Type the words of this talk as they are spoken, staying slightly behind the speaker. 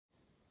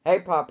Hey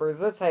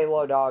Poppers, it's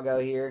Halo Doggo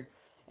here,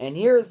 and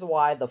here's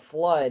why the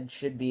Flood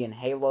should be in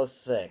Halo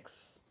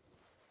 6.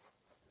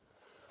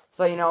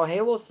 So,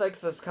 Halo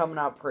 6 is coming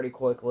out pretty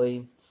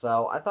quickly,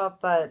 so I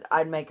thought that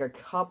I'd make a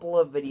couple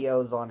of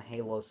videos on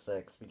Halo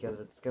 6,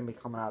 because it's going to be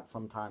coming out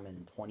sometime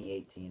in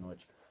 2018,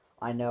 which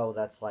I know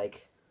that's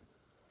like,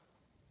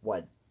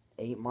 what,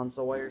 8 months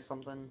away or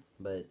something?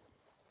 But,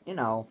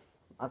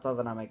 I thought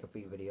that I'd make a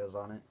few videos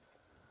on it.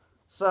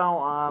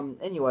 So,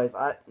 anyways,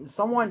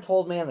 someone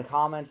told me in the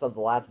comments of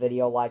the last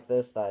video like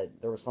this that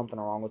there was something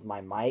wrong with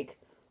my mic.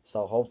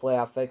 So hopefully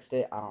I fixed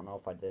it. I don't know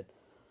if I did.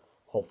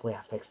 Hopefully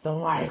I fixed the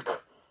mic.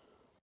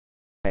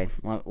 Okay,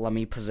 let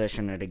me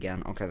position it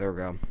again. Okay, there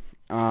we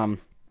go.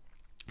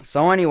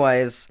 So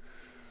anyways,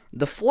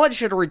 the Flood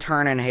should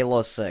return in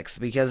Halo 6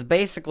 because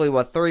basically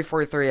what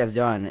 343 has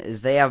done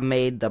is they have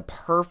made the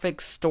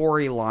perfect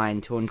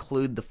storyline to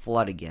include the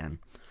Flood again.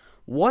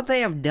 What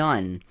they have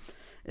done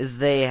is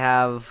they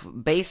have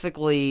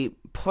basically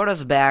put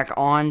us back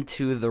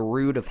onto the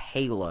root of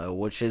Halo,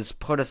 which is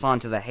put us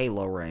onto the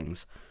Halo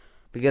rings.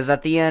 Because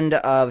at the end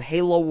of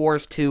Halo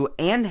Wars 2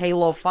 and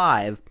Halo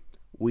 5,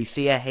 we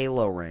see a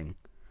Halo ring.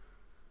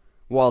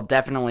 Well,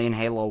 definitely in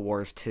Halo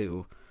Wars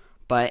 2.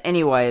 But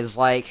anyways,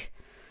 like,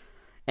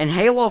 in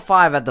Halo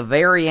 5, at the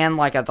very end,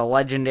 like at the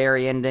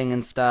legendary ending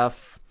and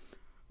stuff,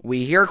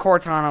 we hear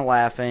Cortana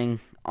laughing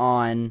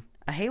on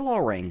a Halo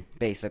ring,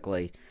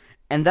 basically.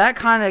 And that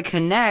kind of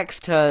connects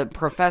to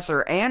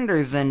Professor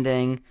Anders'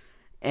 ending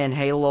in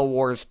Halo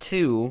Wars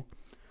 2.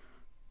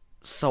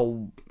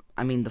 So,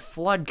 I mean, the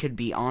Flood could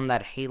be on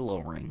that Halo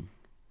ring.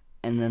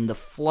 And then the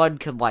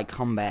Flood could, like,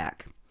 come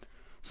back.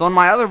 So in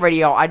my other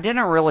video, I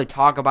didn't really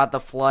talk about the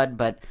Flood,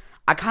 but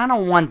I kind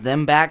of want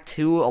them back,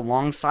 too,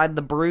 alongside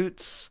the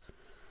Brutes.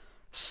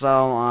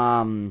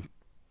 So,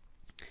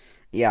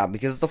 yeah,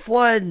 because the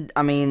Flood,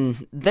 I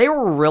mean, they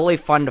were really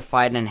fun to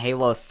fight in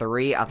Halo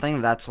 3. I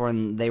think that's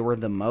when they were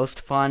the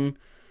most fun.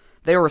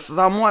 They were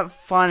somewhat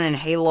fun in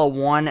Halo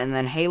 1, and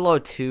then Halo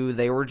 2,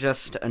 they were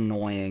just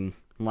annoying.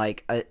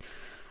 Like,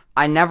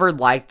 I never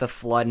liked the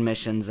Flood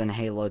missions in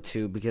Halo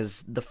 2,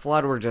 because the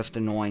Flood were just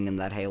annoying in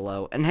that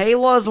Halo. In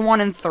Halos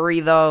 1 and 3,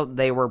 though,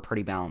 they were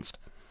pretty balanced.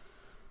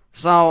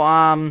 So,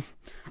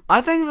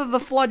 I think that the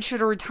Flood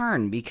should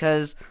return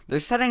because they're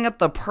setting up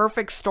the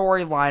perfect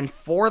storyline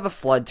for the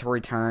Flood to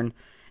return,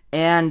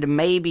 and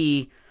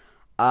maybe,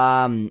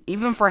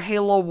 even for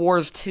Halo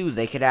Wars 2,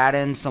 they could add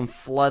in some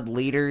Flood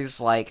leaders,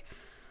 like,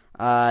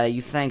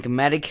 you think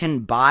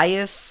Medican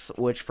Bias,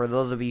 which for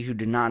those of you who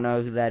do not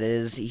know who that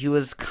is, he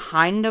was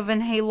kind of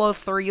in Halo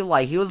 3,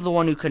 like, he was the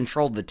one who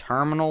controlled the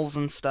terminals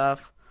and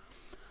stuff.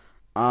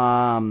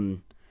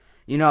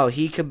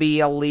 He could be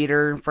a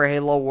leader for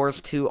Halo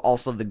Wars 2.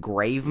 Also, the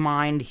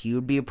Gravemind, he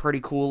would be a pretty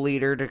cool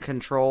leader to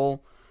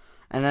control.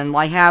 And then,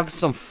 like, have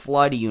some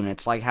Flood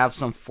units. Like, have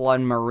some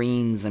Flood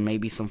Marines and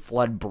maybe some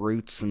Flood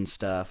Brutes and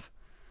stuff.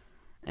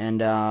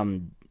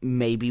 And,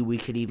 maybe we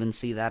could even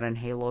see that in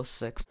Halo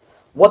 6.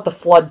 What the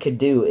Flood could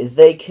do is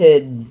they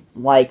could,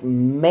 like,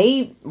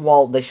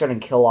 well, they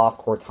shouldn't kill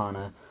off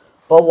Cortana.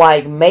 But,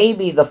 like,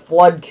 maybe the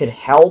Flood could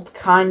help,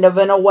 kind of,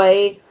 in a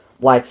way.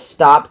 Like,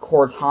 stop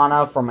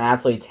Cortana from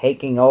actually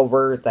taking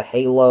over the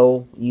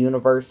Halo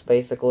universe,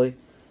 basically.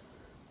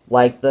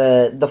 Like,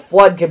 the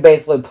Flood could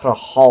basically put a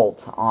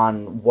halt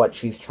on what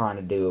she's trying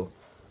to do.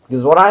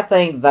 Because what I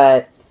think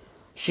that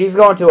she's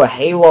going to a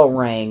Halo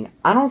ring,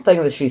 I don't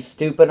think that she's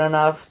stupid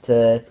enough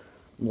to,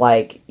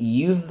 like,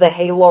 use the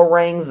Halo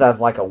rings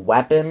as, like, a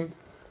weapon.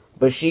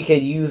 But she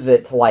could use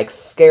it to, like,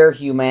 scare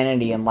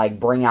humanity and, like,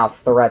 bring out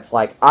threats.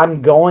 Like,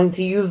 I'm going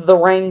to use the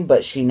ring,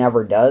 but she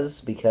never does,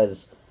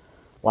 because,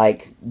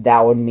 like,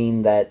 that would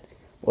mean that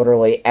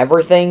literally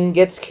everything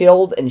gets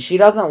killed, and she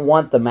doesn't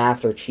want the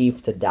Master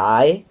Chief to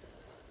die.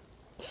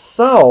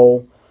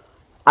 So,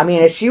 I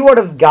mean, if she would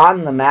have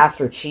gotten the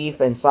Master Chief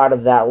inside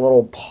of that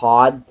little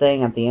pod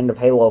thing at the end of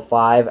Halo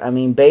 5, I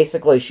mean,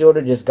 basically, she would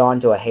have just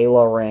gone to a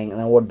Halo ring, and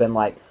it would have been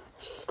like,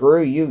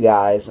 screw you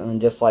guys, and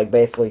just, like,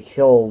 basically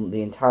kill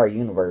the entire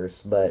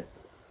universe. But,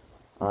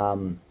 I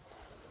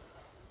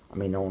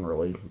mean, no one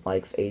really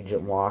likes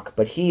Agent Locke,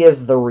 but he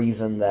is the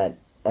reason that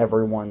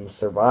everyone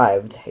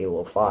survived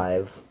Halo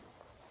 5.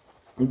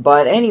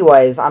 But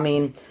anyways, I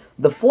mean,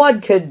 the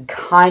Flood could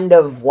kind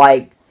of,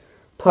 like,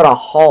 put a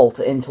halt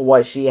into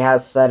what she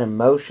has set in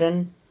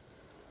motion.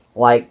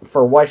 Like,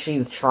 for what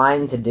she's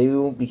trying to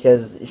do,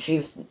 because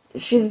she's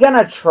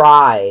gonna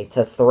try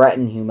to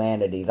threaten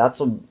humanity.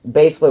 That's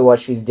basically what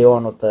she's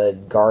doing with the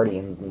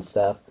Guardians and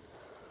stuff.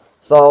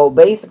 So,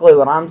 basically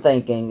what I'm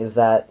thinking is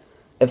that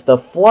if the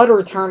Flood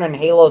return in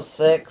Halo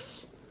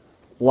 6,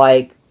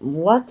 like,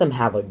 let them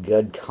have a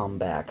good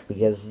comeback,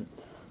 because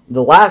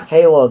the last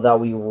Halo that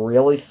we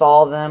really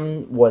saw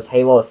them was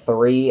Halo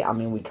 3. I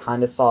mean, we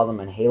kind of saw them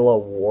in Halo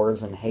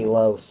Wars and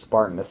Halo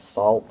Spartan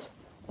Assault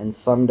in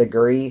some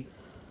degree.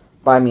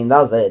 But, I mean, that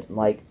was it.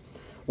 Like,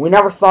 we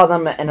never saw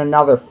them in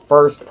another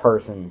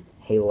first-person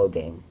Halo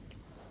game.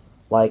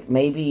 Like,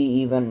 maybe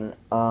even,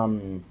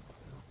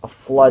 a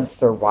Flood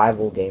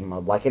survival game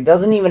mode. Like, it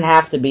doesn't even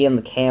have to be in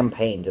the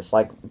campaign. Just,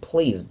 like,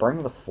 please,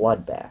 bring the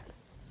Flood back.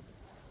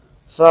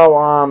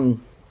 So,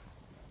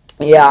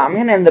 yeah, I'm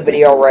gonna end the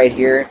video right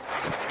here.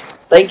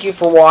 Thank you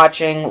for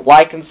watching.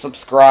 Like and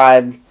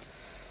subscribe.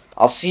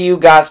 I'll see you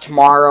guys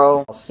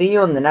tomorrow. I'll see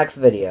you in the next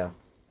video.